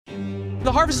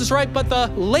The harvest is ripe, but the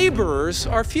laborers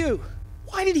are few.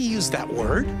 Why did he use that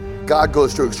word? God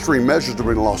goes to extreme measures to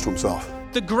bring the lost to himself.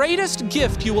 The greatest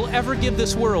gift you will ever give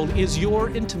this world is your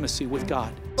intimacy with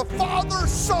God. The Father,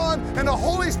 Son, and the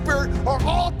Holy Spirit are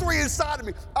all three inside of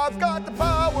me. I've got the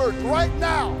power right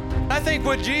now. I think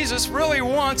what Jesus really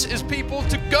wants is people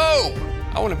to go.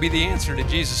 I want to be the answer to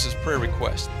Jesus' prayer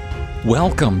request.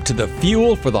 Welcome to the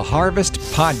Fuel for the Harvest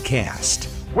podcast.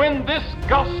 When this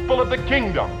gospel of the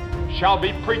kingdom shall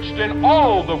be preached in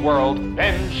all the world,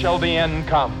 then shall the end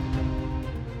come.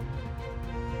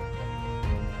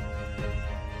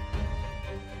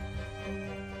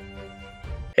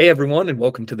 Hey everyone, and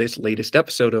welcome to this latest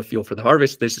episode of Fuel for the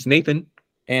Harvest. This is Nathan.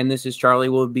 And this is Charlie.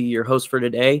 We'll be your host for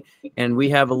today. And we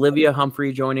have Olivia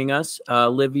Humphrey joining us.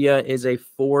 Olivia is a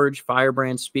Forge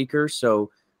Firebrand speaker.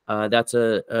 So that's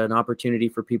an opportunity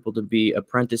for people to be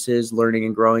apprentices, learning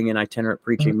and growing in itinerant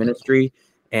preaching ministry,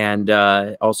 and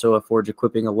also a Forge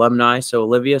Equipping alumni. So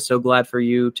Olivia, so glad for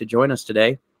you to join us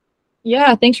today.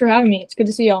 Yeah, thanks for having me. It's good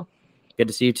to see y'all. Good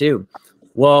to see you too.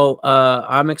 Well,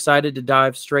 I'm excited to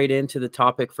dive straight into the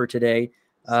topic for today.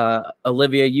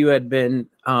 Olivia, you had been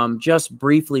just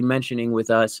briefly mentioning with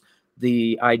us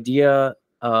the idea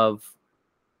of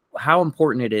how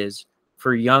important it is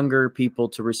for younger people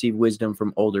to receive wisdom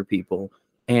from older people,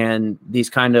 and these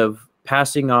kind of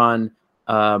passing on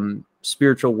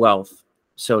spiritual wealth,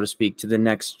 so to speak, to the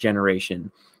next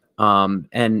generation.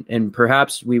 And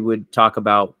perhaps we would talk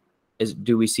about,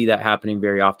 do we see that happening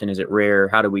very often? Is it rare?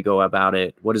 How do we go about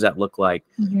it? What does that look like?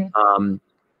 Mm-hmm.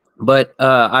 But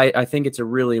I think it's a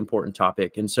really important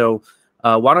topic. And so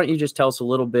why don't you just tell us a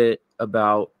little bit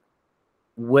about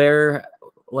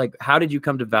how did you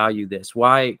come to value this?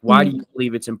 Why do you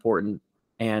believe it's important?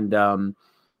 And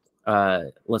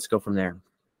let's go from there.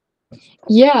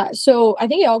 Yeah. So I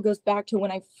think it all goes back to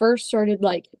when I first started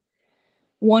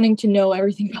wanting to know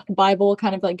everything about the Bible,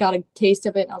 kind of got a taste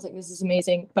of it. And I was like, this is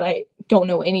amazing, but I don't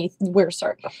know where to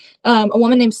start. A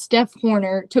woman named Steph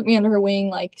Horner took me under her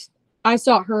wing. I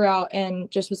sought her out and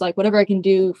just was like, whatever I can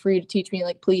do for you to teach me,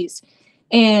 please.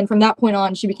 And from that point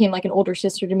on, she became an older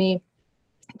sister to me.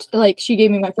 She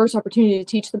gave me my first opportunity to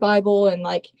teach the Bible and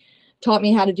taught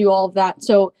me how to do all of that.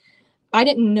 So I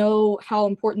didn't know how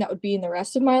important that would be in the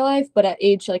rest of my life. But at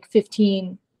age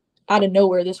 15, out of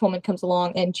nowhere, this woman comes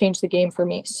along and changed the game for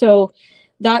me. So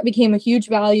that became a huge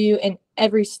value. And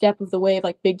every step of the way of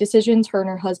big decisions, her and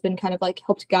her husband kind of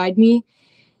helped guide me.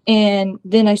 And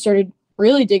then I started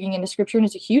really digging into scripture, and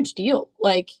it's a huge deal,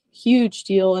 huge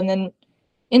deal. And then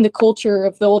in the culture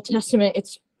of the Old Testament,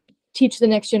 it's teach the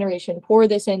next generation, pour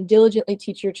this in, diligently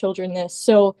teach your children this.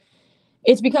 So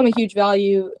it's become a huge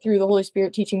value through the Holy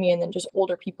Spirit teaching me, and then just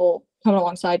older people coming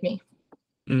alongside me.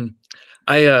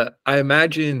 I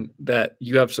imagine that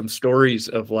you have some stories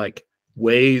of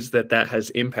ways that has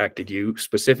impacted you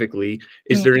specifically.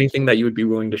 Is there anything that you would be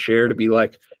willing to share to be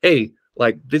hey,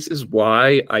 this is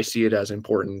why I see it as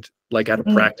important, at a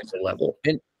practical level?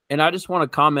 And I just want to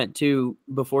comment too,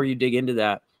 before you dig into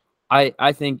that.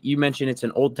 I think you mentioned it's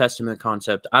an Old Testament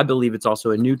concept. I believe it's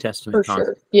also a New Testament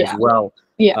concept as well.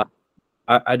 Yeah.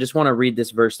 I just want to read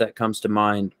this verse that comes to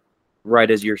mind right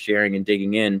as you're sharing and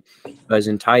digging in. As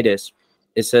in Titus,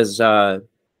 it says,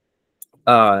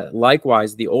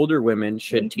 likewise, the older women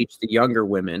should teach the younger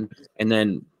women. And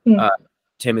then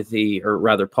Timothy, or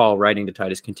rather Paul, writing to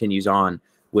Titus, continues on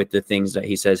with the things that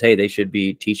he says, hey, they should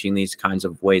be teaching these kinds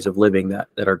of ways of living that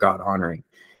are God-honoring.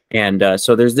 And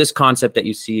so there's this concept that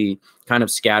you see kind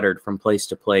of scattered from place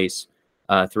to place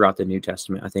throughout the New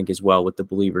Testament, I think, as well, with the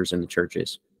believers in the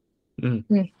churches.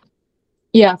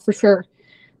 Yeah, for sure.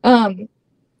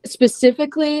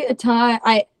 Specifically,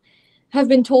 I have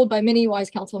been told by many wise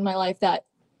counsel in my life that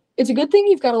it's a good thing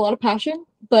you've got a lot of passion,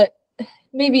 but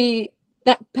maybe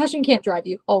that passion can't drive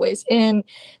you always. And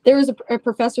there was a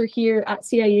professor here at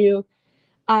CIU.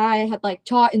 I had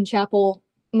taught in chapel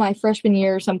my freshman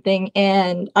year or something,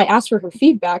 and I asked for her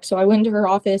feedback. So I went to her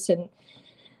office, and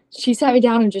she sat me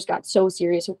down and just got so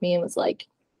serious with me and was like,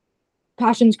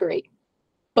 passion's great,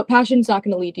 but passion's not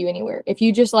going to lead you anywhere. If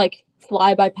you just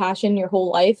fly by passion your whole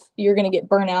life, you're going to get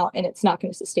burnt out, and it's not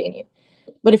going to sustain you.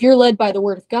 But if you're led by the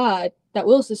word of God, that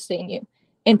will sustain you,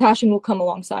 and passion will come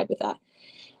alongside with that.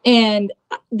 And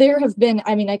there have been,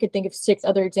 I could think of 6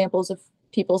 other examples of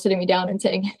people sitting me down and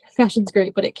saying, passion's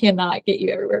great, but it cannot get you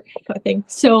everywhere, kind of thing.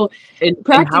 So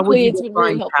practically, it's been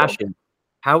really helpful. Passion?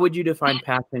 How would you define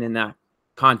passion in that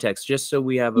context? Just so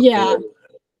we have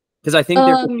because I think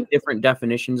there could be different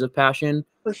definitions of passion,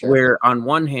 for sure. Where on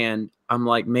one hand, I'm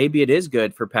maybe it is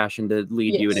good for passion to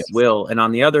lead you, and it will. And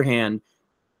on the other hand,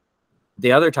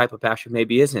 the other type of passion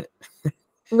maybe isn't.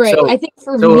 Right. So, I think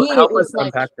for so me, help it was us like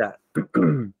unpack that.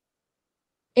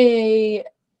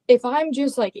 if I'm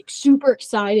just like super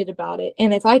excited about it,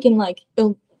 and if I can like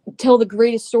tell the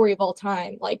greatest story of all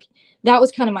time, like that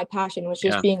was kind of my passion, was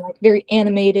just Yeah. being like very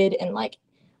animated and like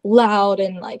loud,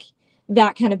 and like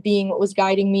that kind of being what was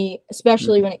guiding me,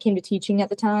 especially when it came to teaching at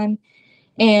the time,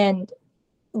 and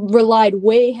relied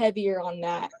way heavier on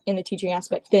that in the teaching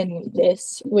aspect than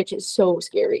this, which is so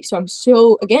scary. So I'm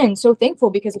so thankful,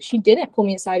 because if she didn't pull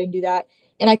me aside and do that,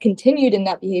 and I continued in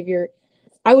that behavior,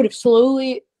 I would have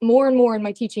slowly, more and more in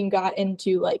my teaching, got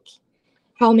into like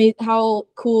how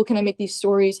cool can I make these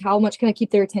stories? How much can I keep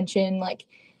their attention? Like,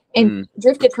 and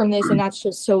drifted from this, and that's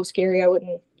just so scary. I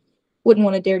wouldn't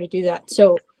want to dare to do that.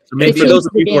 So And for those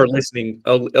of you who are listening,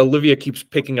 Olivia keeps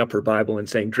picking up her Bible and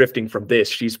saying, drifting from this.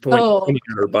 She's pointing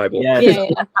at her Bible. Yes.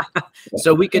 Yeah.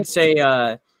 So we could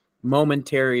say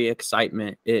momentary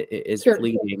excitement is Sure.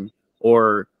 fleeting,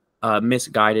 or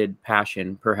misguided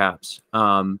passion, perhaps.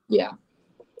 Yeah.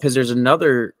 Because there's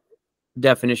another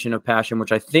definition of passion,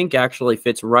 which I think actually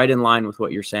fits right in line with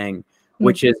what you're saying,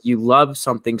 which is you love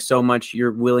something so much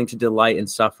you're willing to delight in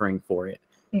suffering for it.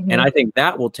 And I think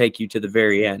that will take you to the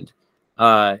very end.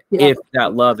 If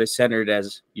that love is centered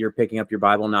as you're picking up your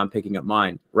Bible, now I'm picking up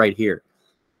mine right here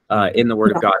in the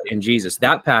Word of God, in Jesus.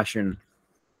 That passion,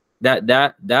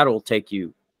 that'll take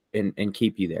you and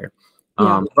keep you there.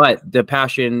 But the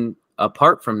passion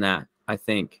apart from that, I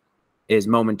think, is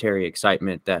momentary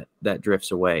excitement that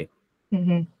drifts away.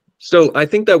 So I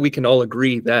think that we can all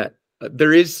agree that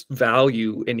there is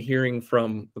value in hearing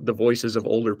from the voices of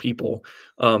older people,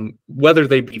 whether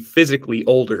they be physically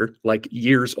older, like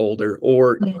years older,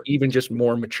 or even just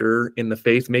more mature in the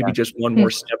faith, maybe just one more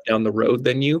step down the road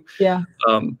than you. Yeah.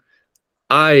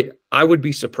 I would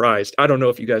be surprised. I don't know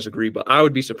if you guys agree, but I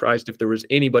would be surprised if there was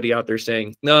anybody out there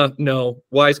saying, no,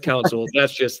 wise counsel,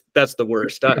 that's the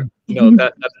worst. That's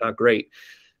not great.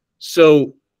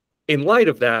 So in light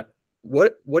of that,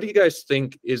 what do you guys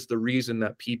think is the reason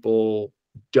that people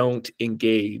don't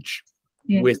engage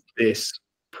with this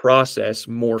process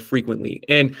more frequently?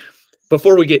 And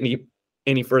before we get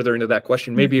any further into that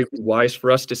question, maybe it'd be wise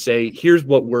for us to say, here's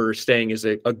what we're saying is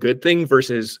a good thing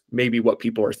versus maybe what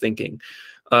people are thinking.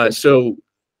 So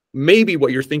maybe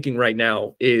what you're thinking right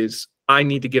now is, I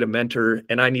need to get a mentor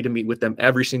and I need to meet with them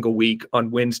every single week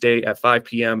on Wednesday at 5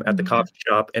 p.m. at the coffee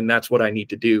shop. And that's what I need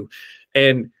to do.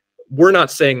 And we're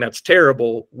not saying that's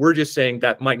terrible. We're just saying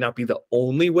that might not be the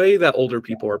only way that older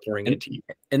people are pouring into you.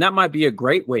 And that might be a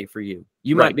great way for you.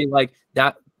 You might be like,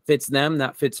 that fits them,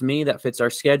 that fits me, that fits our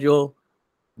schedule.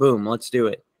 Boom, let's do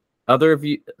it.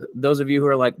 Those of you who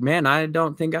are like, man, I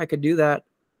don't think I could do that.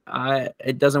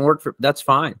 It doesn't work that's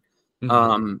fine.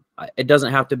 It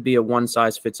doesn't have to be a one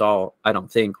size fits all, I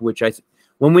don't think,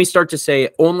 when we start to say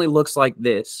it only looks like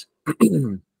this,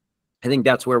 I think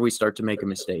that's where we start to make a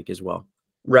mistake as well.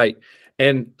 Right.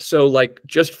 And so, like,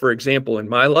 just for example, in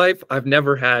my life, I've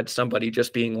never had somebody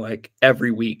just being like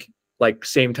every week, like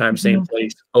same time, same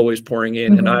place, always pouring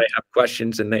in, and I have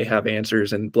questions and they have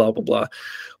answers and blah, blah, blah.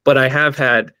 But I have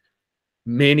had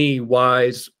many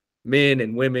wise men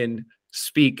and women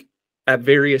speak at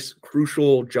various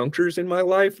crucial junctures in my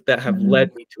life that have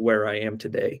led me to where I am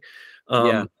today.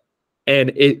 And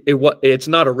it's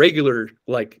not a regular,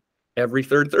 like, every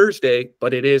third Thursday,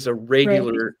 but it is a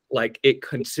regular, like, it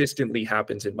consistently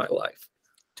happens in my life.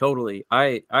 Totally.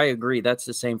 I agree. That's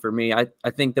the same for me. I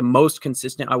think the most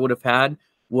consistent I would have had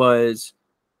was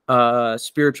a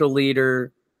spiritual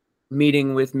leader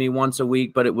meeting with me once a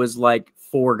week, but it was like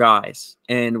 4 guys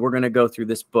and we're going to go through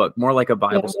this book, more like a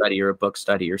Bible study or a book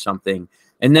study or something.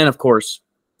 And then of course,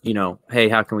 hey,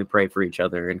 how can we pray for each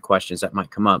other and questions that might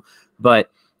come up.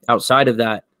 But outside of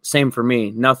that, same for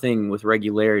me, nothing with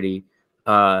regularity,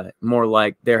 more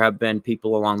like there have been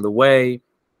people along the way,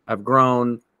 I've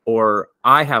grown, or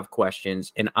I have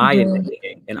questions and I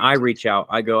investigate and I reach out.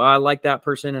 I go, I like that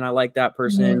person and I like that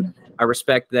person. I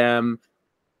respect them.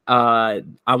 I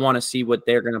want to see what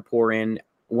they're going to pour in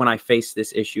when I face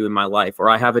this issue in my life, or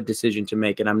I have a decision to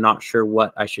make and I'm not sure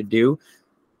what I should do.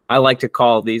 I like to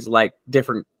call these like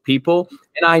different people,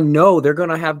 and I know they're going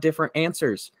to have different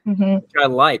answers, which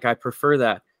I prefer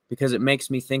that, because it makes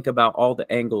me think about all the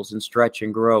angles and stretch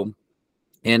and grow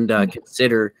and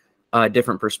consider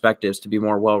different perspectives to be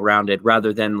more well-rounded,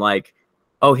 rather than like,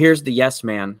 oh, here's the yes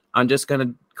man. I'm just going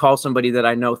to call somebody that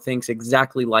I know thinks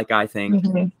exactly like I think,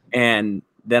 and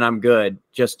then I'm good,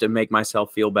 just to make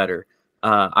myself feel better.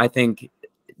 I think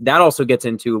that also gets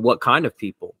into what kind of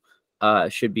people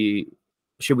should we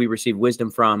receive wisdom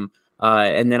from,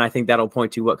 and then I think that'll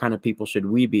point to what kind of people should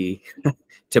we be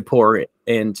to pour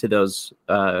into those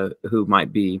who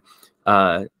might be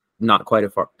not quite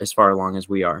as far along as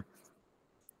we are.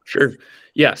 Sure.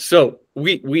 Yeah. So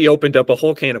we opened up a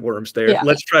whole can of worms there. Yeah.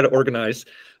 Let's try to organize.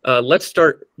 Let's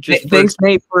start just Thanks,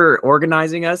 Nate, for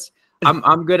organizing us.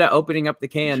 I'm good at opening up the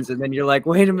cans, and then you're like,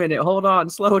 wait a minute, hold on,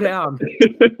 slow down.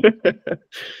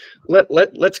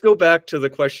 Let's go back to the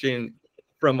question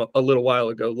from a little while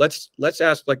ago. Let's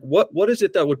ask, like, what is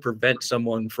it that would prevent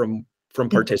someone from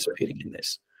participating in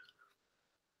this?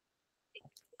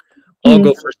 I'll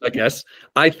go first, I guess.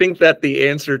 I think that the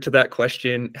answer to that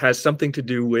question has something to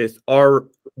do with our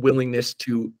willingness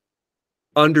to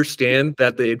understand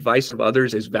that the advice of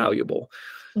others is valuable.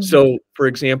 So, for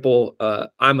example,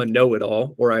 I'm a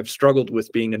know-it-all, or I've struggled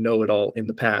with being a know-it-all in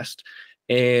the past.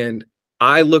 And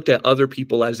I looked at other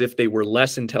people as if they were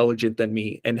less intelligent than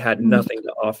me and had nothing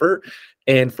to offer.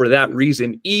 And for that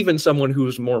reason, even someone who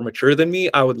was more mature than me,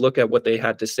 I would look at what they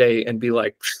had to say and be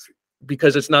like,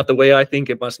 because it's not the way I think,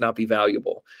 it must not be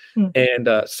valuable. And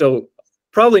so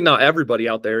probably not everybody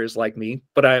out there is like me,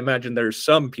 but I imagine there's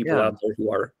some people out there who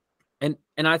are. And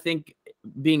I think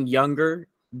being younger,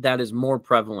 that is more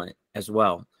prevalent as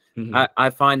well. I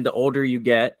find the older you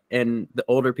get and the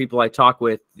older people I talk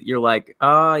with, you're like,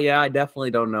 oh yeah, I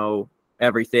definitely don't know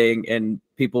everything. And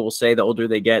people will say the older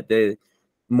they get, the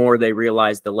more they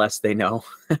realize the less they know.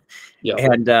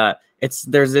 And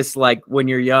there's this, like, when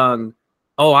you're young,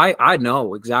 oh, I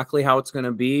know exactly how it's going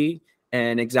to be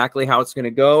and exactly how it's going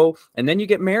to go. And then you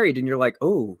get married and you're like,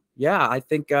 oh yeah, I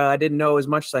think I didn't know as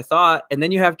much as I thought. And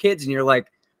then you have kids and you're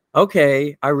like,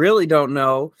 okay, I really don't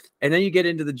know. And then you get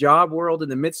into the job world in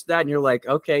the midst of that and you're like,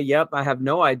 okay, yep, I have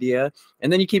no idea.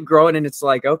 And then you keep growing and it's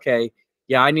like, okay,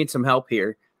 yeah, I need some help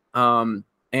here.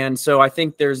 And so I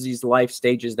think there's these life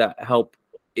stages that help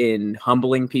in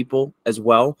humbling people as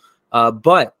well.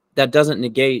 But that doesn't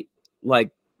negate, like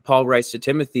Paul writes to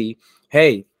Timothy,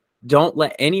 hey, don't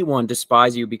let anyone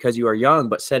despise you because you are young,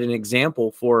 but set an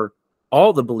example for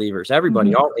all the believers,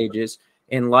 everybody, all ages,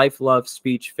 in life, love,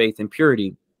 speech, faith, and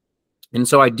purity. And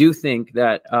so I do think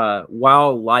that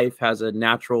while life has a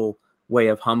natural way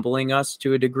of humbling us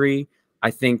to a degree,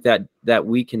 I think that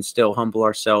we can still humble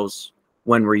ourselves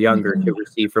when we're younger to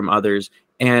receive from others,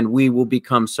 and we will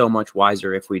become so much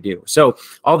wiser if we do. So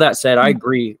all that said, I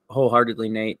agree wholeheartedly,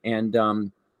 Nate.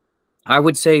 And I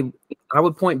would say I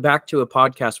would point back to a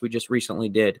podcast we just recently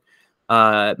did.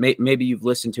 Maybe you've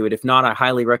listened to it. If not, I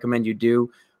highly recommend you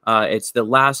do. It's the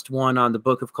last one on the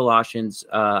book of Colossians.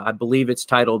 I believe it's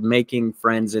titled Making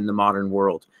Friends in the Modern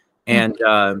World. And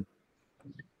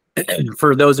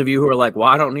for those of you who are like, well,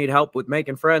 I don't need help with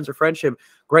making friends or friendship,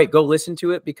 great, go listen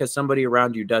to it, because somebody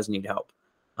around you does need help.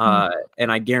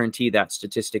 And I guarantee that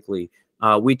statistically.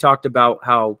 We talked about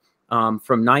how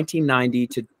from 1990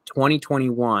 to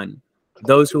 2021,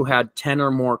 those who had 10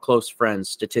 or more close friends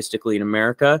statistically in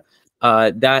America,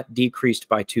 that decreased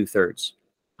by 2/3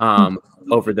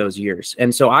 over those years.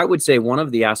 And so I would say one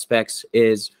of the aspects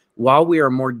is, while we are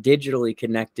more digitally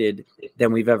connected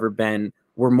than we've ever been,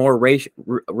 we're more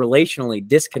relationally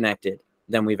disconnected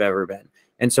than we've ever been.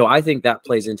 And so I think that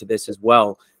plays into this as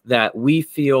well, that we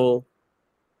feel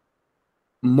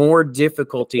more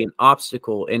difficulty and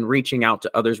obstacle in reaching out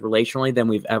to others relationally than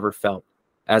we've ever felt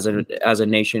as a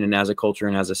nation and as a culture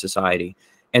and as a society.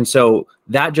 And so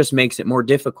that just makes it more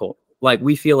difficult. Like,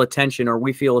 we feel a tension, or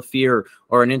we feel a fear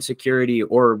or an insecurity,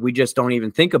 or we just don't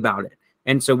even think about it.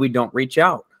 And so we don't reach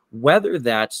out, whether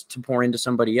that's to pour into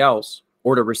somebody else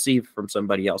or to receive from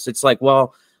somebody else. It's like,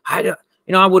 well, I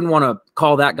wouldn't want to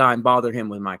call that guy and bother him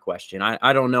with my question.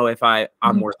 I don't know if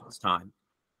I'm worth his time.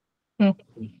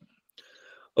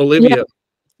 Olivia,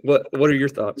 what are your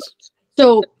thoughts?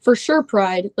 So for sure,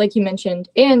 pride, like you mentioned,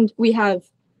 and we have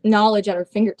knowledge at our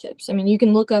fingertips. I mean, you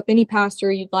can look up any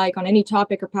pastor you'd like on any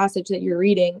topic or passage that you're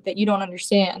reading that you don't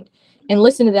understand and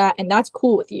listen to that, and that's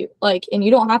cool with you. Like, and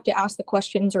you don't have to ask the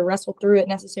questions or wrestle through it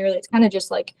necessarily. It's kind of just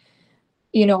like,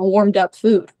 warmed up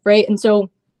food, right? And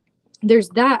so there's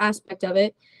that aspect of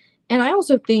it. And I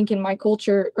also think in my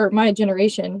culture, or my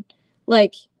generation,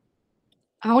 like,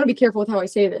 I want to be careful with how I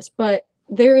say this, but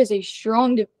there is a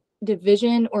strong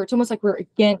division, or it's almost like we're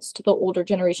against the older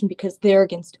generation because they're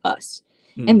against us.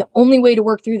 And the only way to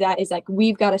work through that is, like,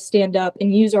 we've got to stand up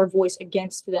and use our voice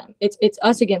against them. It's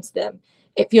us against them,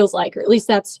 it feels like, or at least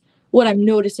that's what I'm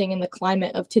noticing in the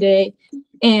climate of today.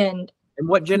 And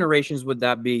what generations would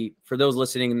that be for those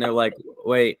listening? And they're like,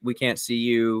 wait, we can't see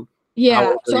you.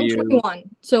 Yeah, so I'm 21.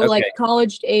 So okay. Like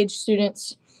college age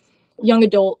students, young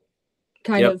adult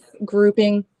kind of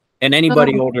grouping. And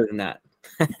anybody older than that.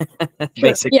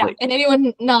 Basically. Yeah, and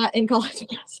anyone not in college,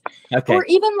 yes. Okay. Or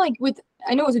even like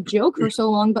I know it was a joke for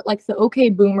so long, but like the okay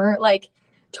boomer, like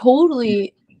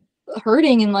totally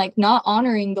hurting and like not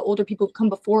honoring the older people who come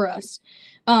before us.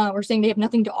 We're saying they have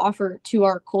nothing to offer to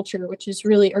our culture, which is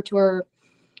really, or to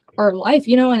our life,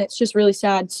 you know, and it's just really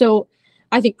sad. So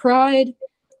I think pride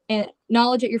and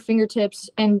knowledge at your fingertips,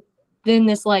 and then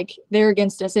this like they're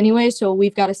against us anyway, so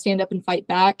we've got to stand up and fight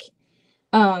back.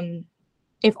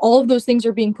 If all of those things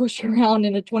are being pushed around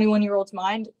in a 21-year-old's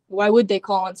mind, why would they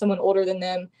call on someone older than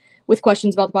them with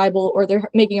questions about the Bible, or they're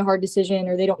making a hard decision,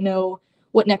 or they don't know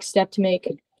what next step to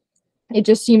make? It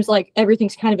just seems like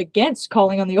everything's kind of against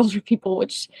calling on the older people,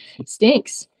 which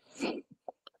stinks.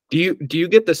 Do you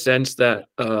get the sense that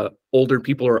older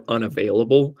people are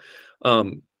unavailable?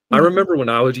 I remember when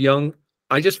I was young,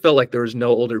 I just felt like there was no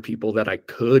older people that I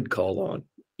could call on,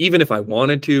 even if I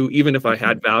wanted to, even if I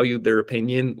had valued their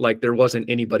opinion. Like there wasn't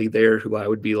anybody there who I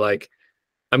would be like,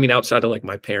 I mean, outside of like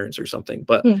my parents or something,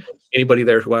 but anybody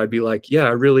there who I'd be like,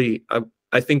 yeah,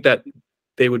 I think that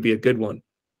they would be a good one.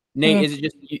 Nate, is it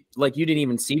just like you didn't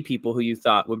even see people who you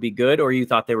thought would be good, or you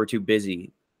thought they were too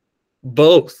busy?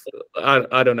 Both.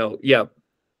 I don't know. Yeah.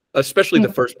 Especially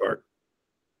the first part.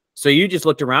 So you just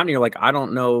looked around and you're like, I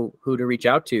don't know who to reach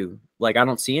out to. Like, I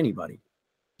don't see anybody.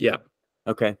 Yeah.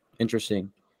 Okay.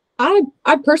 Interesting. I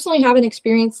personally haven't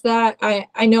experienced that.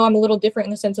 I know I'm a little different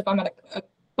in the sense of I'm at a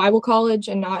Bible college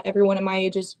and not everyone at my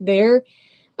age is there.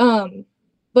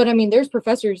 But I mean, there's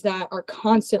professors that are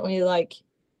constantly like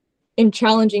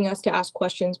challenging us to ask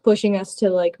questions, pushing us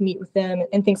to like meet with them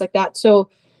and things like that. So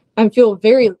I feel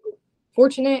very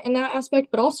fortunate in that aspect,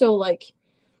 but also like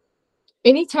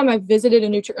anytime I've visited a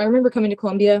new church, I remember coming to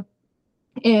Columbia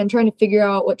and trying to figure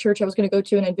out what church I was going to go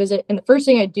to, and I'd visit. And the first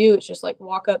thing I'd do is just like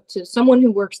walk up to someone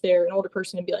who works there, an older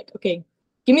person, and be like, okay,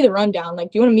 give me the rundown.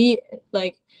 Like, do you want to meet?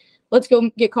 Like, let's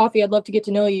go get coffee. I'd love to get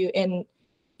to know you, and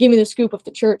give me the scoop of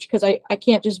the church. Cause I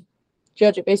can't just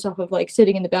judge it based off of like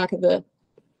sitting in the back of the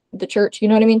church. You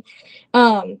know what I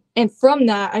mean? And from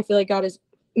that, I feel like God has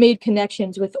made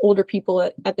connections with older people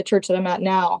at the church that I'm at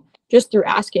now, just through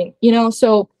asking, you know?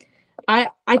 So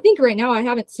I think right now I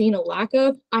haven't seen a lack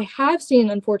of, I have seen,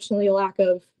 unfortunately, a lack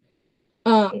of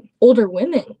older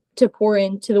women to pour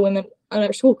into the women in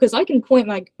our school. Cause I can point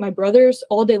my brothers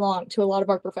all day long to a lot of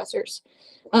our professors.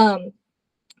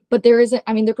 But there isn't,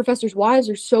 I mean, their professors' wives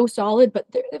are so solid, but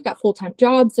they've got full-time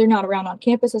jobs. They're not around on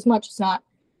campus as much. It's not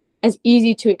as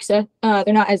easy to accept.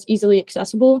 They're not as easily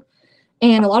accessible.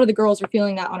 And a lot of the girls are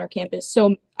feeling that on our campus.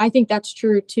 So I think that's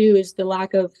true too, is the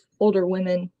lack of older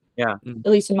women. Yeah.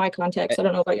 At least in my context. I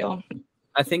don't know about y'all.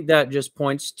 I think that just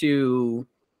points to,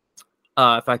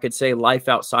 if I could say, life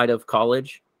outside of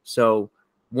college. So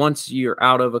once you're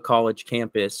out of a college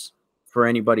campus, for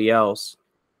anybody else,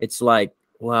 it's like,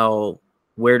 well,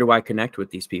 where do I connect with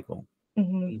these people?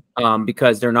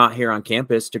 Because they're not here on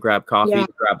campus to grab coffee,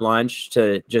 to grab lunch,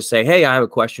 to just say, hey, I have a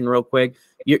question real quick.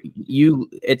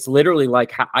 It's literally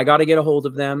like, I got to get a hold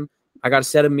of them. I got to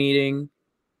set a meeting.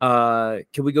 Can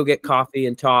we go get coffee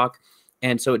and talk?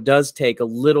 And so it does take a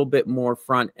little bit more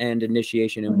front end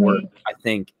initiation and work, I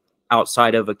think,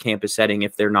 outside of a campus setting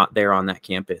if they're not there on that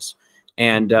campus.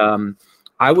 And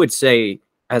I would say,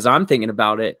 as I'm thinking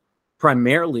about it,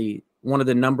 primarily one of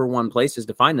the number one places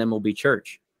to find them will be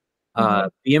church.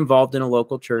 Be involved in a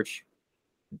local church,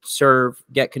 serve,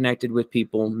 get connected with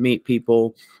people, meet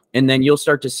people, and then you'll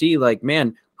start to see like,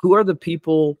 man, who are the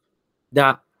people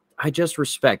that I just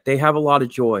respect? They have a lot of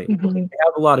joy. They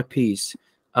have a lot of peace.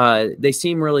 They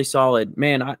seem really solid.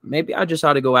 Man, maybe I just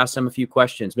ought to go ask them a few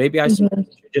questions. Maybe I should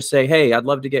just say, hey, I'd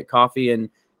love to get coffee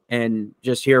and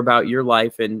just hear about your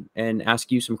life and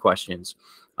ask you some questions.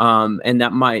 And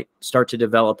that might start to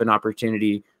develop an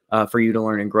opportunity for you to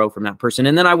learn and grow from that person.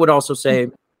 And then I would also say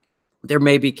there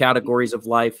may be categories of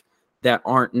life that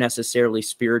aren't necessarily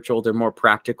spiritual. They're more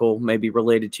practical, maybe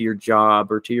related to your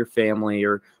job or to your family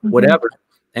or whatever.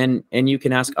 And you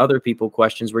can ask other people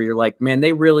questions where you're like, man,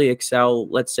 they really excel,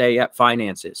 let's say, at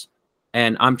finances.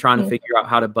 And I'm trying to figure out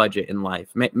how to budget in life.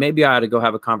 Maybe I ought to go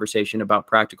have a conversation about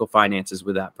practical finances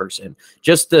with that person.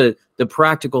 Just the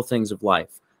practical things of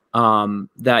life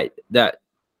that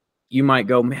you might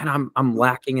go, man, I'm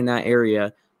lacking in that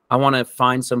area. I want to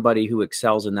find somebody who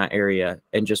excels in that area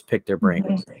and just pick their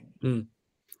brain.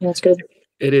 That's good.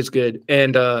 It is good.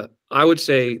 And I would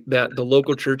say that the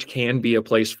local church can be a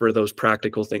place for those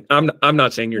practical things. I'm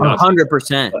not saying you're not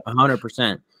 100%,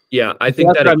 100%. Yeah, I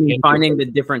think that finding the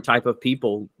different type of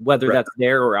people, whether that's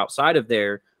there or outside of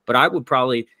there. But I would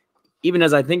probably, even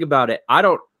as I think about it,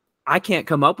 I can't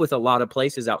come up with a lot of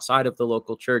places outside of the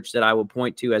local church that I would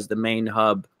point to as the main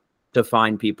hub to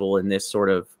find people in this sort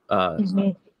of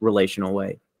relational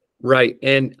way. Right.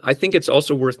 And I think it's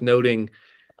also worth noting,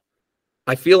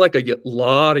 I feel like a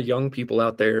lot of young people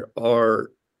out there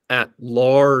are at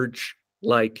large,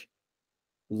 like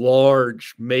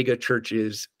large mega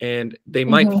churches, and they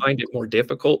might find it more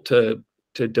difficult to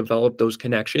develop those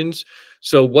connections.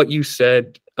 So what you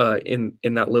said in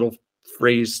that little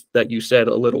phrase that you said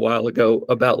a little while ago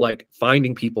about like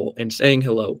finding people and saying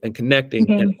hello and connecting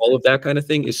and all of that kind of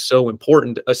thing is so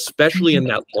important, especially in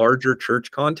that larger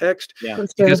church context. Yeah.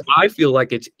 Because I feel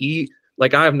like it's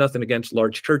like I have nothing against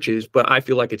large churches, but I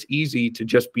feel like it's easy to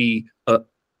just be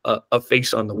a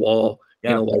face on the wall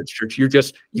in a large church. You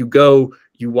go,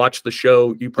 you watch the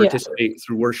show, you participate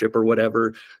through worship or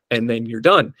whatever, and then you're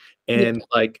done. And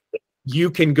like,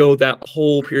 you can go that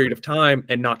whole period of time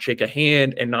and not shake a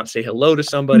hand and not say hello to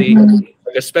somebody,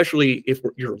 especially if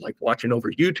you're like watching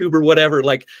over YouTube or whatever.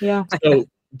 Like, so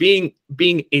being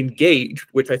engaged,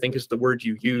 which I think is the word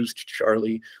you used,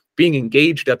 Charlie, being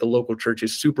engaged at the local church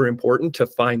is super important to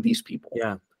find these people.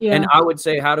 Yeah. And I would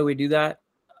say, how do we do that?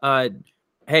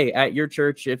 Hey, at your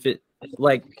church, if it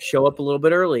like show up a little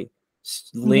bit early,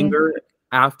 linger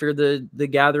after the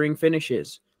gathering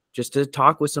finishes, just to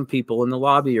talk with some people in the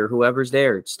lobby or whoever's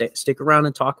there. Stick around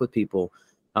and talk with people.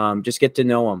 Just get to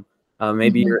know them.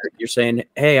 Maybe you're saying,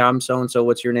 hey, I'm so-and-so.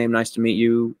 What's your name? Nice to meet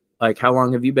you. Like, how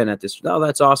long have you been at this? Oh,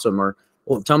 that's awesome. Or,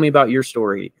 well, tell me about your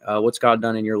story. What's God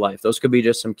done in your life? Those could be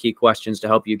just some key questions to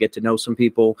help you get to know some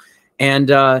people. And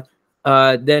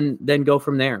then go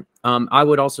from there. I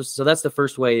would also, so that's the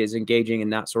first way, is engaging in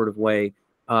that sort of way.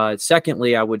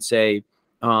 Secondly, I would say,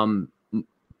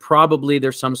 probably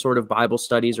there's some sort of Bible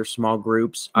studies or small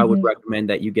groups I would recommend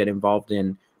that you get involved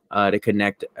in to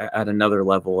connect at another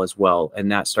level as well.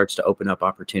 And that starts to open up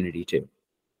opportunity too.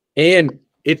 And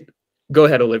go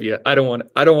ahead, Olivia. I don't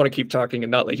want to keep talking and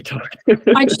not let you talk.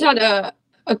 I just had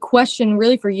a question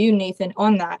really for you, Nathan,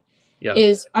 on that.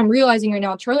 Is I'm realizing right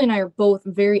now, Charlie and I are both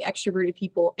very extroverted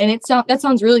people. And that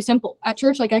sounds really simple. At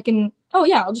church, like I can,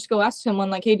 I'll just go ask someone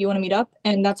like, hey, do you want to meet up?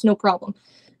 And that's no problem.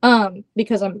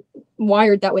 Because I'm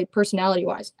wired that way personality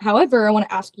wise. However, I want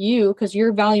to ask you, because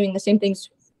you're valuing the same things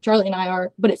Charlie and I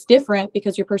are, but it's different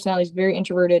because your personality is very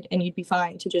introverted and you'd be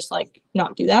fine to just like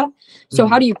not do that. So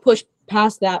how do you push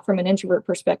past that from an introvert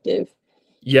perspective?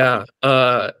 Yeah,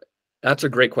 that's a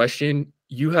great question.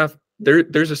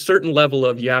 There's a certain level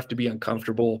of, you have to be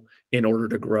uncomfortable in order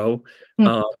to grow.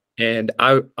 And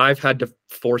I've had to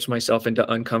force myself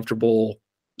into uncomfortable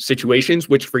situations,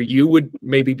 which for you would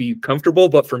maybe be comfortable,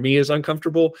 but for me is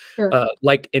uncomfortable,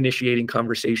 like initiating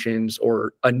conversations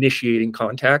or initiating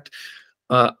contact.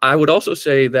 I would also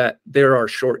say that there are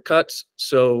shortcuts.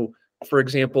 So, for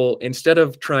example, instead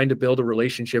of trying to build a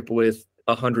relationship with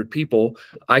 100 people,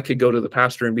 I could go to the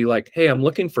pastor and be like, hey, I'm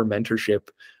looking for mentorship.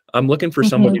 I'm looking for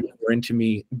somebody to pour into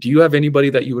me. Do you have anybody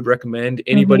that you would recommend?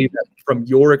 Anybody that from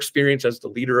your experience as the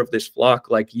leader of this flock,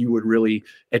 like you would really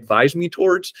advise me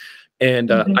towards?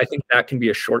 And I think that can be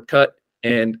a shortcut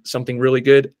and something really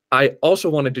good. I also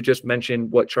wanted to just mention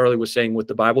what Charlie was saying with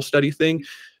the Bible study thing.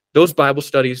 Those Bible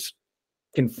studies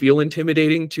can feel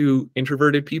intimidating to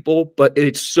introverted people, but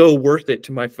it's so worth it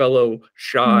to my fellow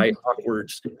shy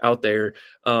awkwards out there.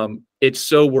 It's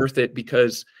so worth it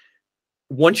because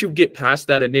once you get past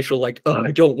that initial, like, oh,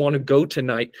 I don't want to go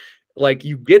tonight, like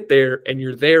you get there and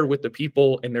you're there with the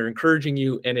people and they're encouraging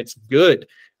you and it's good.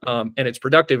 And it's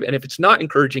productive. And if it's not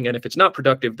encouraging and if it's not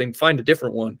productive, then find a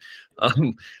different one.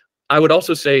 I would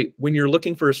also say when you're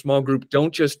looking for a small group,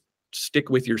 don't just stick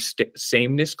with your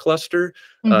sameness cluster.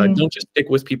 Don't just stick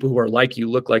with people who are like you,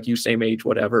 look like you, same age,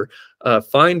 whatever.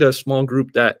 Find a small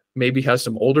group that maybe has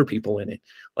some older people in it.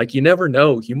 Like, you never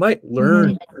know. You might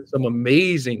learn some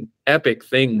amazing, epic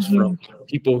things from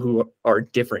people who are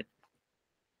different.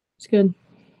 It's good.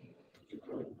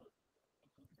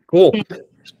 Cool.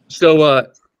 So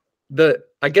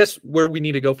I guess where we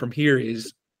need to go from here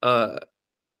is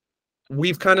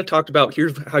we've kind of talked about,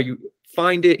 here's how you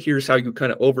find it, here's how you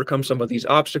kind of overcome some of these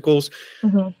obstacles.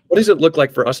 What does it look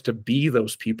like for us to be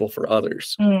those people for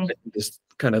others? Is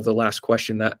kind of the last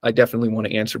question that I definitely want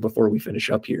to answer before we finish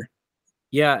up here.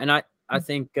 Yeah, and I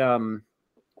think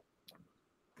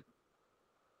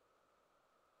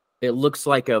it looks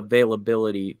like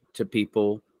availability to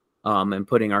people, and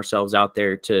putting ourselves out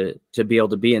there to be able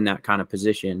to be in that kind of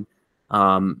position,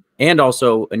 and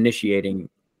also initiating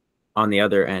on the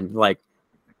other end, like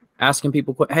asking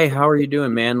people, hey, how are you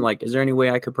doing, man? Like, is there any way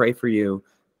I could pray for you?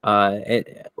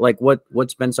 Like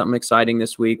what's been something exciting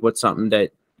this week? What's something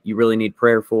that you really need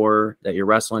prayer for, that you're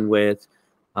wrestling with?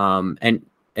 And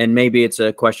maybe it's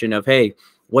a question of, hey,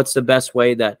 what's the best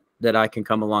way that I can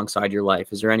come alongside your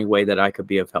life? Is there any way that I could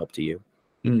be of help to you?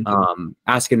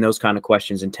 Asking those kind of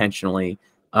questions intentionally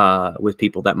with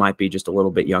people that might be just a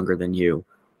little bit younger than you,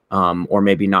 or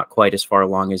maybe not quite as far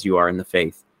along as you are in the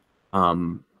faith.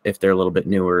 if they're a little bit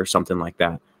newer or something like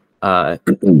that.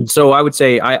 So I would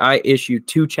say I issue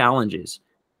 2 challenges.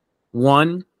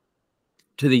 One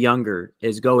to the younger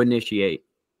is go initiate,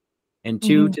 and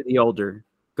 2 to the older,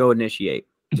 go initiate.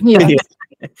 Yeah.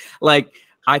 Like,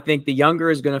 I think the younger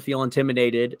is going to feel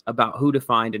intimidated about who to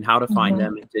find and how to find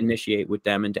them and to initiate with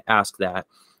them and to ask that,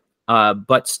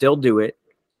 but still do it.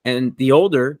 And the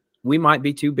older, we might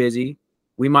be too busy.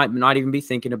 We might not even be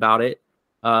thinking about it.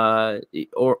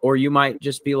 Or you might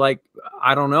just be like,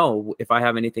 I don't know if I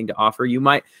have anything to offer.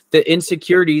 The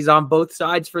insecurities on both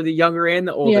sides for the younger and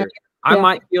the older. I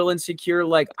might feel insecure.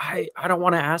 Like, I don't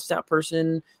want to ask that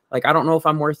person. Like, I don't know if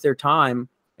I'm worth their time.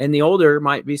 And the older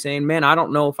might be saying, man, I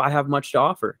don't know if I have much to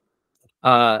offer.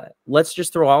 Let's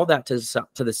just throw all that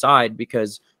to the side,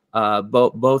 because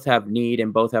both have need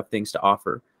and both have things to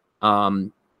offer.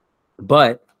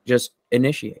 But just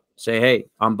initiate. Say, hey,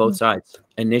 on both sides,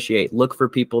 initiate. Look for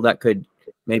people that could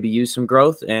maybe use some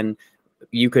growth, and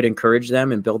you could encourage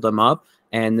them and build them up.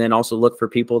 And then also look for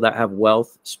people that have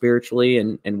wealth spiritually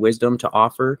and wisdom to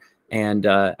offer, and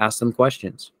ask them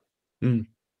questions.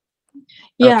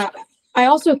 Yeah. I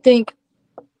also think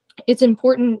it's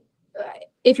important,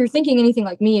 if you're thinking anything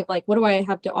like me, of like, what do I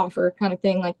have to offer kind of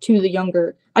thing, like to the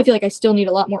younger, I feel like I still need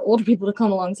a lot more older people to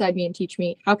come alongside me and teach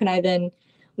me. How can I then,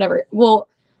 whatever. Well,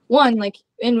 one, like,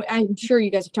 and I'm sure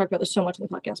you guys have talked about this so much in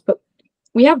the podcast, but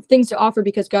we have things to offer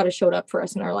because God has showed up for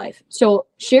us in our life. So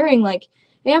sharing, like,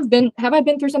 hey, have I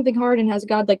been through something hard, and has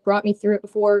God like brought me through it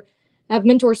before? Have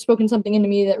mentors spoken something into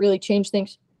me that really changed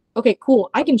things? Okay, cool.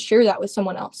 I can share that with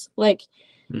someone else. Like,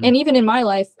 and even in my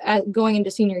life, going into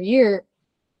senior year,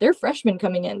 there are freshmen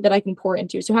coming in that I can pour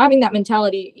into. So having that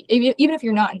mentality, even if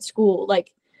you're not in school,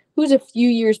 like, who's a few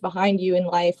years behind you in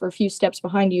life or a few steps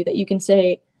behind you that you can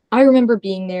say, I remember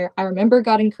being there. I remember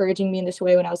God encouraging me in this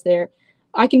way when I was there.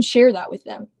 I can share that with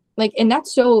them. Like, and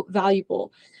that's so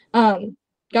valuable.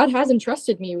 God has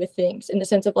entrusted me with things in the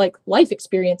sense of like life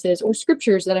experiences or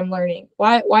scriptures that I'm learning.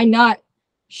 Why not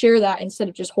share that instead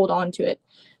of just hold on to it?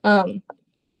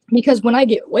 Because when I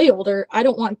get way older, I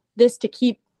don't want this to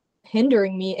keep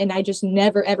hindering me and I just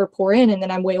never, ever pour in. And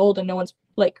then I'm way old and no one's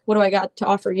like, what do I got to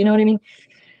offer? You know what I mean?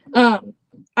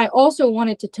 I also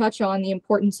wanted to touch on the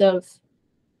importance of,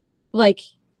 like,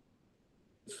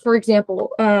 for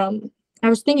example, I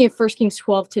was thinking of 1 Kings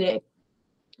 12 today.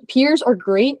 Peers are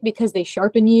great because they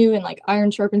sharpen you, and like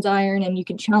iron sharpens iron, and you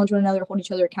can challenge one another, hold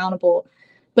each other accountable.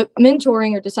 But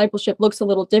mentoring or discipleship looks a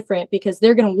little different because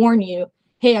they're going to warn you,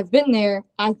 hey, I've been there.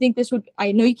 I think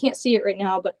I know you can't see it right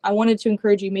now, but I wanted to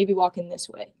encourage you, maybe walk in this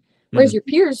way. Whereas your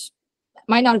peers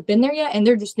might not have been there yet, and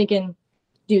they're just thinking,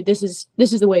 dude, this is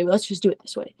the way. Let's just do it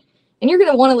this way. And you're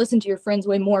going to want to listen to your friends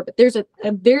way more. But there's a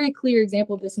very clear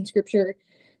example of this in scripture.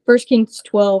 1 Kings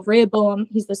 12, Rehoboam,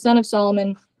 he's the son of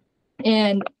Solomon.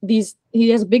 And he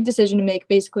has a big decision to make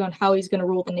basically on how he's going to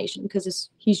rule the nation,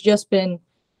 because he's just been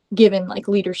given like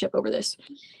leadership over this.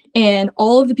 And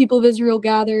all of the people of Israel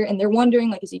gather, and they're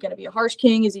wondering, like, is he going to be a harsh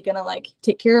king? Is he going to like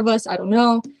take care of us? I don't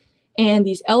know. And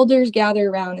these elders gather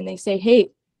around and they say,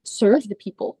 hey, serve the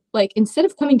people. Like, instead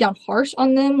of coming down harsh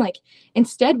on them, like,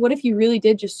 instead, what if you really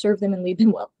did just serve them and lead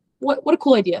them well? What a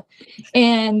cool idea.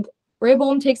 And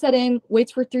Rehoboam takes that in,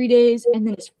 waits for 3 days, and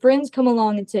then his friends come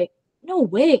along and say, no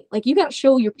way. Like, you got to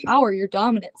show your power, your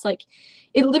dominance. Like,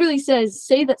 it literally says,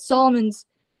 say that Solomon's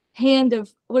hand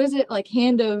of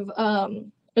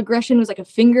aggression was like a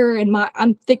finger, and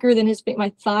I'm thicker than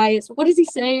my thighs. What does he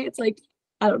say? It's like,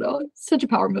 I don't know. It's such a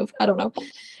power move. I don't know.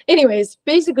 Anyways,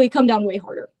 basically come down way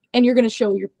harder, and you're going to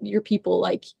show your people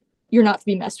like you're not to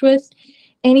be messed with.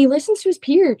 And he listens to his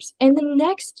peers. And the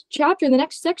next chapter, the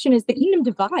next section is the kingdom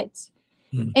divides.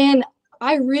 And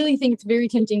I really think it's very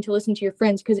tempting to listen to your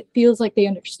friends because it feels like they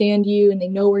understand you and they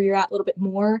know where you're at a little bit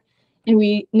more. And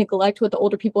we neglect what the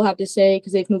older people have to say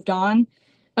because they've moved on.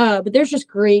 But there's just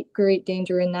great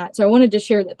danger in that. So I wanted to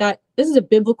share that this is a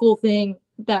biblical thing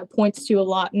that points to a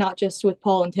lot, not just with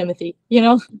Paul and Timothy, you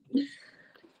know?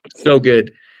 So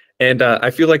good. And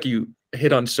I feel like you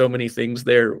hit on so many things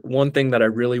there. One thing that I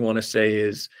really want to say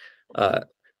is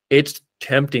it's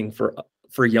tempting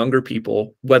for younger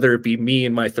people, whether it be me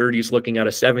in my 30s looking at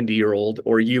a 70-year-old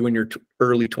or you in your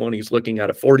early 20s looking at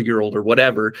a 40-year-old or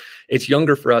whatever. It's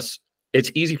younger for us.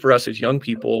 It's easy for us as young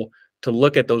people to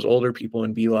look at those older people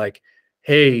and be like,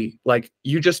 hey, like,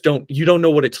 you don't know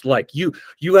what it's like. You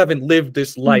haven't lived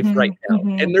this life right now.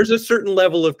 And there's a certain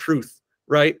level of truth,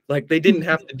 right? Like, they didn't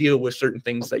have to deal with certain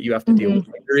things that you have to deal with.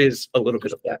 Like, there is a little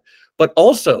bit of that. But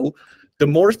also, the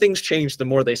more things change, the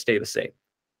more they stay the same.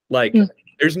 Like,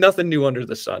 there's nothing new under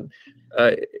the sun.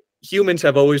 Humans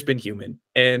have always been human.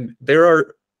 And there's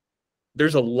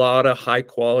a lot of high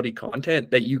quality content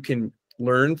that you can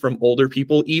learn from older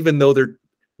people, even though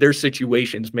their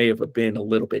situations may have been a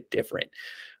little bit different,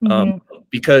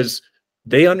 because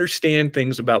they understand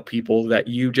things about people that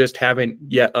you just haven't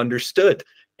yet understood.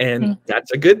 And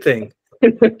that's a good thing.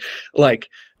 Like,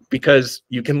 because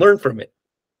you can learn from it.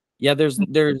 Yeah, there's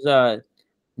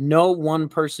no one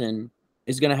person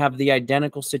is going to have the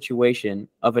identical situation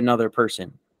of another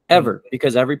person ever,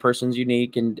 because every person's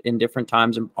unique and in different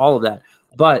times and all of that.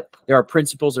 But there are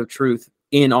principles of truth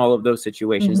in all of those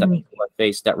situations that people have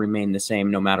faced that remain the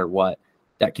same no matter what,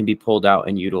 that can be pulled out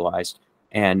and utilized.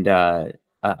 And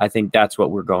I think that's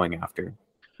what we're going after.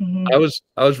 I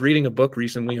was reading a book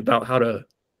recently about how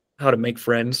to make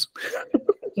friends.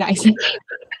 Nice.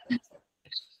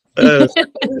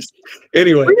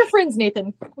 Anyway, we're your friends,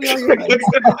 Nathan. We are your friends.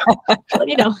 Let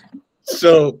you know.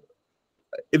 So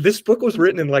this book was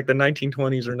written in like the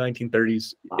 1920s or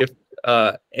 1930s.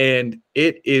 Wow. And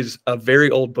it is a very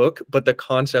old book, but the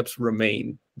concepts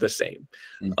remain the same.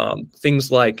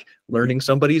 Things like learning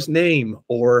somebody's name,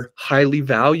 or highly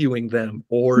valuing them,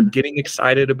 or getting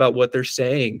excited about what they're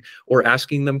saying, or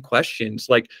asking them questions.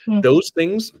 Like those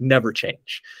things never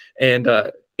change. And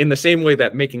in the same way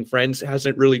that making friends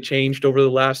hasn't really changed over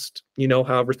the last,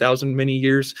 however many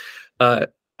years, I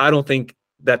don't think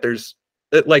that there's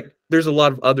a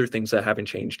lot of other things that haven't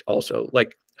changed also,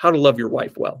 like how to love your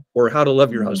wife well, or how to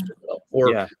love your husband well,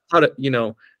 or how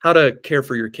to care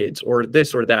for your kids, or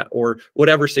this or that, or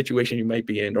whatever situation you might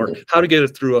be in, or how to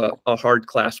get through a hard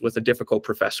class with a difficult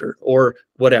professor, or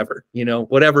whatever,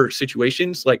 whatever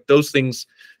situations, like those things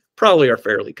probably are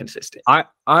fairly consistent.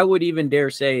 I would even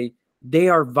dare say they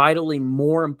are vitally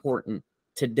more important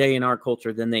today in our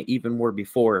culture than they even were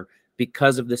before,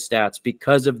 because of the stats,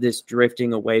 because of this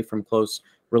drifting away from close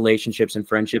relationships and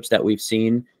friendships that we've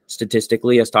seen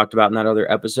statistically, as talked about in that other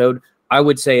episode. I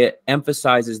would say it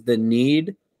emphasizes the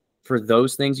need for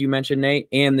those things you mentioned, Nate,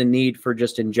 and the need for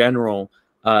just in general,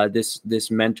 this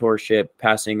mentorship,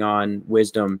 passing on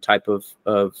wisdom type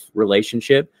of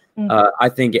relationship. I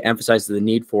think it emphasizes the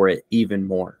need for it even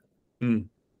more.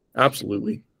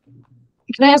 Absolutely.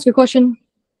 Can I ask a question?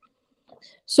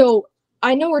 So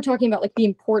I know we're talking about like the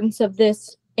importance of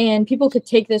this, and people could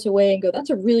take this away and go, that's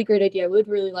a really great idea. I would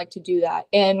really like to do that.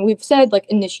 And we've said like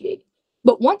initiate.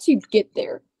 But once you get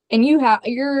there and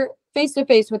you're face to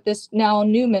face with this now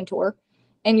new mentor,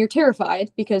 and you're terrified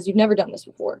because you've never done this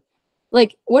before,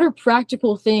 like what are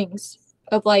practical things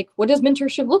of like, what does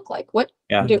mentorship look like? What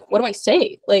do I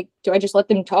say? Like, do I just let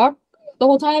them talk the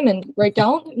whole time and write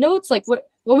down notes? Like what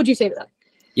would you say to that?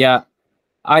 Yeah,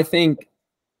 I think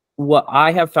what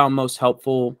I have found most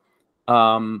helpful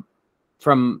from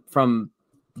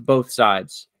both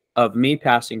sides of me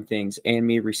passing things and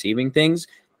me receiving things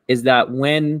is that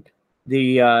when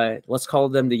the let's call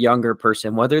them the younger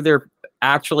person, whether they're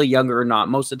actually younger or not,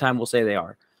 most of the time we'll say they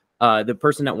are, the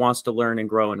person that wants to learn and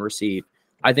grow and receive,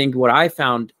 I think what I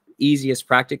found easiest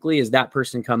practically is that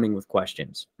person coming with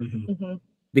questions.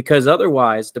 Because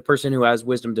otherwise the person who has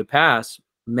wisdom to pass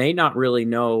may not really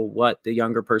know what the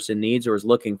younger person needs or is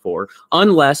looking for,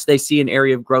 unless they see an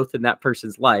area of growth in that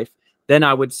person's life. Then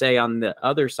I would say on the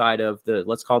other side of the,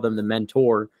 let's call them the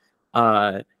mentor,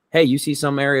 hey, you see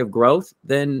some area of growth,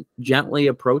 then gently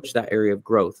approach that area of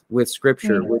growth with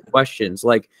scripture, with questions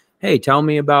like, hey, tell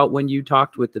me about when you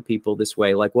talked with the people this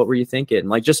way. Like, what were you thinking?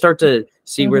 Like, just start to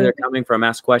see where they're coming from,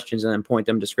 ask questions, and then point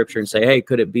them to scripture and say, hey,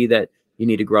 could it be that you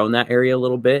need to grow in that area a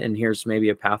little bit? And here's maybe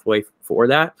a pathway for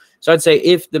that. So I'd say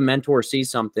if the mentor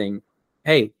sees something,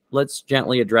 hey, let's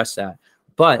gently address that.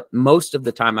 But most of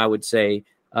the time I would say,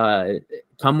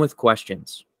 come with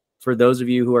questions. For those of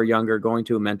you who are younger, going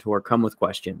to a mentor, come with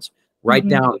questions. Write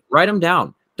them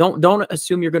down. Don't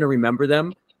assume you're going to remember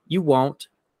them. You won't.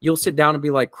 You'll sit down and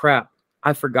be like, crap,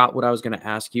 I forgot what I was going to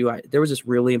ask you. There was this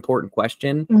really important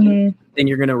question. And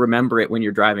you're going to remember it when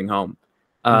you're driving home.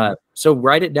 So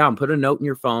write it down, put a note in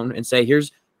your phone and say,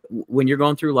 here's when you're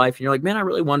going through life and you're like, man, I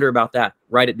really wonder about that.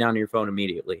 Write it down on your phone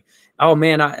immediately. Oh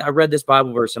man, I read this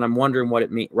Bible verse and I'm wondering what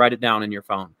it means. Write it down in your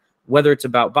phone. Whether it's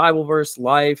about Bible verse,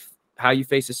 life, how you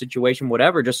face a situation,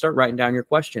 whatever, just start writing down your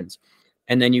questions.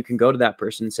 And then you can go to that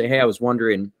person and say, hey, I was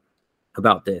wondering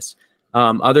about this.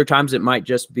 Other times it might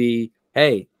just be,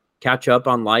 hey, catch up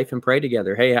on life and pray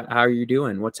together. Hey, how are you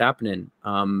doing? What's happening?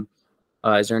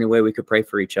 Is there any way we could pray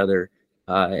for each other?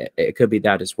 It could be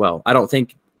that as well. I don't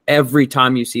think every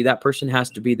time you see that person has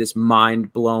to be this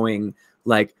mind blowing,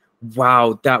 like,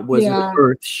 wow, that was an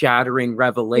earth shattering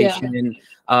revelation,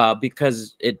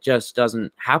 because it just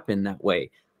doesn't happen that way.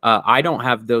 I don't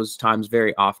have those times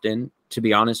very often, to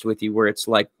be honest with you, where it's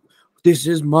like, this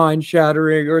is mind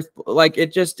shattering, earth, like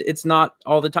it's not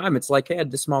all the time. It's like, hey, I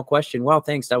had this small question. Wow,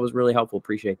 thanks. That was really helpful.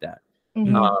 Appreciate that.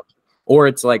 Mhm. Or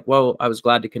it's like, well, I was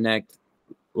glad to connect.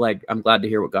 Like, I'm glad to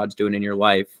hear what God's doing in your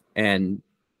life. And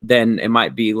then it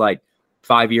might be like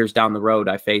 5 years down the road,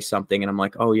 I face something and I'm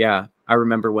like, oh yeah, I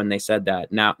remember when they said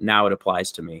that. Now it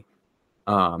applies to me.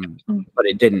 But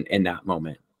it didn't in that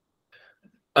moment.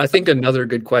 I think another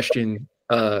good question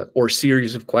or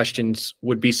series of questions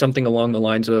would be something along the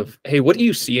lines of, hey, what do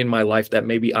you see in my life that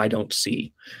maybe I don't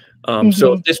see?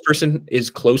 So if this person is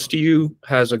close to you,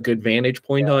 has a good vantage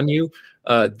point on you,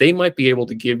 they might be able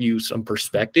to give you some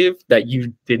perspective that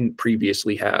you didn't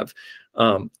previously have.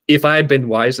 If I had been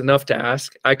wise enough to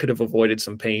ask, I could have avoided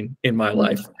some pain in my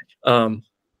life.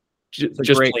 It's a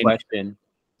Just great plain, question.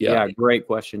 Yeah, great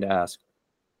question to ask.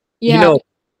 Yeah. you know,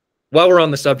 while we're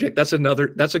on the subject, that's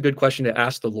a good question to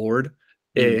ask the Lord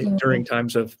during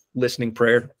times of listening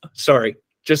prayer. Sorry,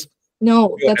 just No,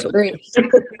 go that's ahead. great.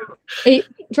 Hey,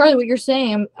 Charlie, what you're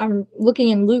saying, I'm looking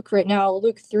in Luke right now.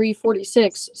 Luke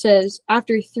 3:46 says,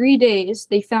 after 3 days,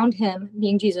 they found him,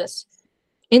 being Jesus,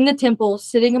 in the temple,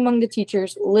 sitting among the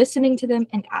teachers, listening to them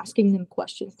and asking them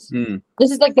questions.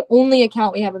 This is like the only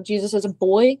account we have of Jesus as a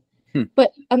boy.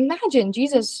 But imagine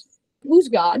Jesus, who's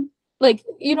God, like,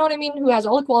 you know what I mean? Who has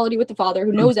all equality with the Father,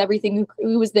 who knows everything,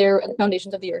 who was there at the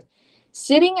foundations of the earth,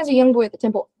 sitting as a young boy at the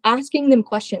temple, asking them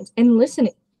questions and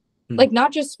listening. Like,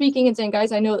 not just speaking and saying,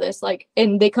 guys, I know this, like,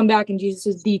 and they come back and Jesus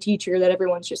is the teacher that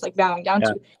everyone's just like bowing down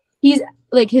to. He's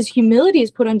like, his humility is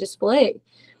put on display.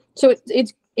 So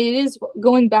it is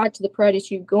going back to the pride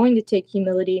issue, going to take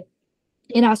humility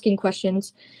in asking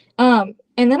questions. And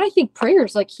then I think prayer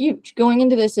is like huge. Going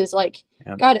into this is like,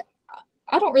 God,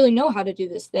 I don't really know how to do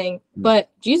this thing,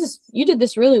 but Jesus, you did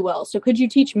this really well. So could you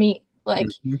teach me? Like,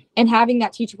 and having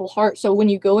that teachable heart. So when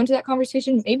you go into that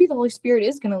conversation, maybe the Holy Spirit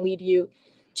is going to lead you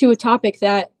to a topic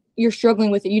that you're struggling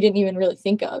with that you didn't even really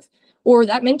think of, or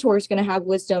that mentor is going to have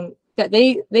wisdom that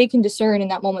they can discern in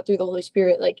that moment through the Holy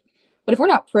Spirit. Like, but if we're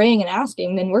not praying and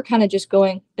asking, then we're kind of just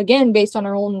going again based on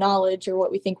our own knowledge or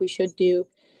what we think we should do,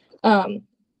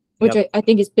 which I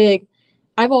think is big.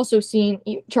 I've also seen,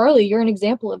 Charlie, you're an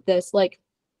example of this. Like,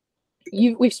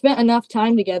 we've spent enough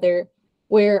time together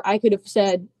where I could have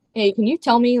said, hey, can you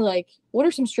tell me, like, what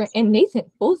are some strengths? And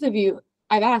Nathan, both of you,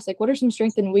 I've asked, like, what are some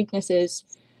strengths and weaknesses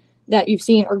that you've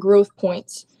seen or growth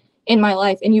points in my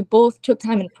life? And you both took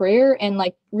time in prayer and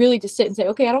like really to sit and say,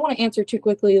 okay, I don't want to answer too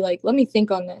quickly. Like, let me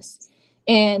think on this.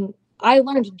 And I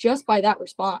learned just by that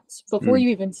response before you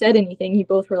even said anything, you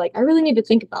both were like, I really need to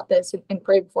think about this and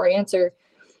pray before I answer.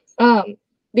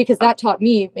 Because that taught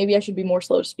me, maybe I should be more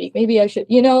slow to speak. Maybe I should,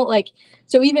 like,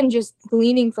 so even just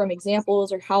gleaning from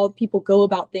examples or how people go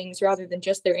about things rather than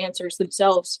just their answers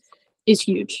themselves is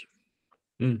huge.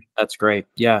 That's great.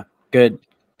 Yeah. Good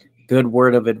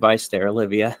word of advice there,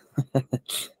 Olivia.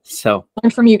 So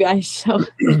learn from you guys. So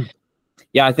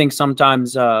yeah, I think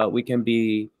sometimes we can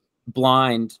be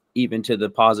blind even to the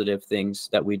positive things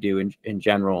that we do in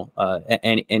general,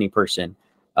 any person.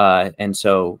 And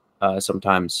so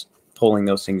sometimes pulling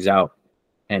those things out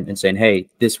and saying, hey,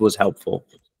 this was helpful,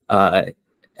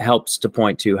 helps to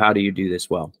point to how do you do this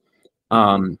well.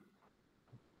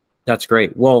 That's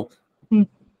great. Well,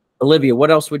 Olivia, what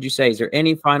else would you say? Is there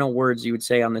any final words you would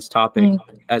say on this topic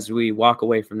as we walk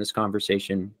away from this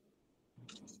conversation?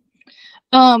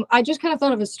 I just kind of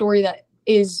thought of a story that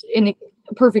is a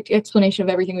perfect explanation of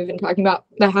everything we've been talking about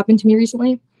that happened to me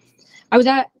recently. I was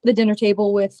at the dinner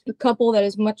table with a couple that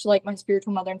is much like my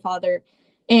spiritual mother and father,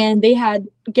 and they had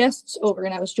guests over,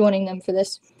 and I was joining them for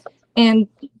this. And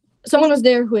someone was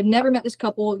there who had never met this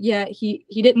couple yet. He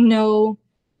didn't know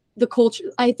the culture.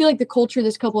 I feel like the culture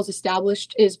this couple has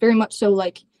established is very much so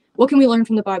like, what can we learn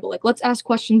from the Bible? Like, let's ask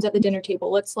questions at the dinner table.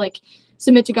 Let's like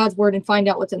submit to God's word and find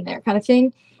out what's in there, kind of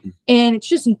thing. And it's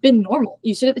just been normal.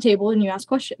 You sit at the table and you ask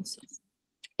questions.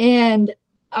 And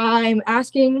I'm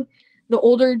asking the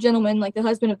older gentleman, like the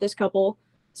husband of this couple,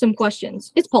 some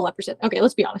questions. It's Paul Epperson. Okay,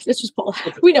 let's be honest. It's just Paul.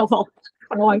 We know Paul.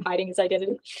 I don't know why I'm hiding his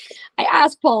identity. I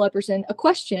asked Paul Epperson a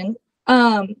question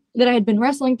that I had been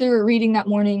wrestling through or reading that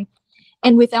morning.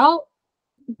 And without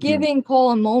giving Paul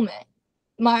a moment,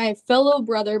 my fellow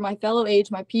brother, my fellow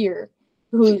age, my peer,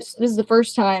 this is the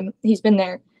first time he's been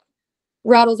there,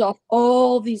 rattles off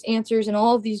all these answers and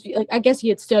all of these, like, I guess he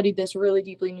had studied this really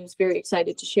deeply and he was very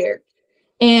excited to share.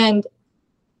 And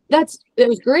it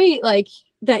was great, like,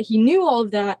 that he knew all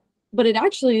of that, but it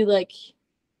actually, like,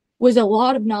 was a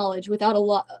lot of knowledge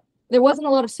there wasn't a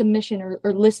lot of submission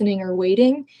or listening or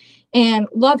waiting. And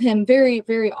love him, very,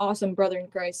 very awesome brother in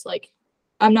Christ. Like,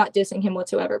 I'm not dissing him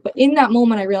whatsoever. But in that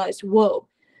moment, I realized, whoa,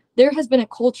 there has been a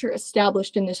culture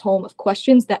established in this home of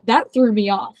questions that threw me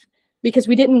off because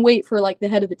we didn't wait for like the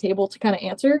head of the table to kind of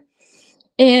answer.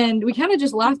 And we kind of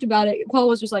just laughed about it. Paul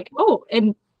was just like, oh,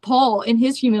 and Paul in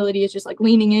his humility is just like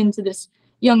leaning into this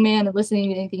young man and listening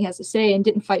to anything he has to say and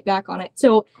didn't fight back on it.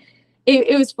 So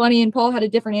it was funny, and Paul had a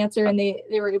different answer, and they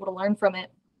were able to learn from it.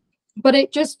 But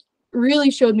it just really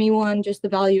showed me, one, just the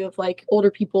value of like older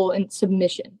people and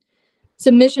submission.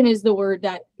 Submission is the word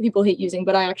that people hate using,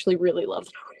 but I actually really love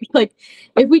the word. Like,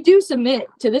 if we do submit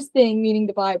to this thing, meaning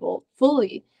the Bible,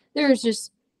 fully, there's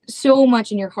just so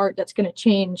much in your heart that's going to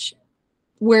change.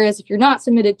 Whereas if you're not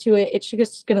submitted to it, it's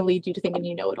just going to lead you to thinking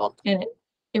you know it all, and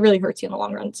it really hurts you in the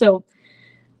long run. So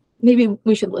maybe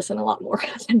we should listen a lot more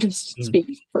than just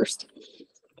speak first.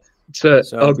 It's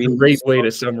a great way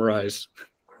to summarize.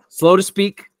 Slow to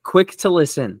speak, quick to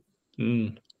listen.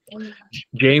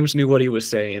 James knew what he was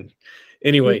saying.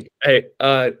 Anyway, hey,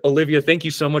 Olivia, thank you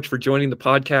so much for joining the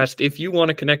podcast. If you want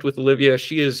to connect with Olivia,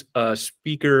 she is a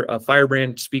speaker, a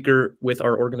Firebrand speaker with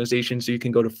our organization. So you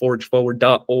can go to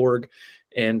forgeforward.org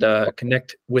and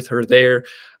connect with her there.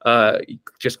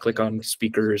 Just click on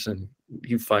speakers and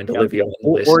you find Olivia on the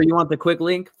list. Or you want the quick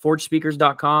link,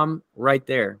 forgespeakers.com, right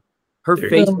there. Her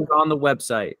face is on the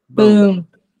website. Boom.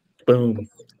 Boom.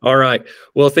 All right.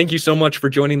 Well, thank you so much for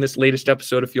joining this latest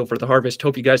episode of Fuel for the Harvest.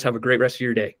 Hope you guys have a great rest of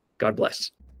your day. God bless.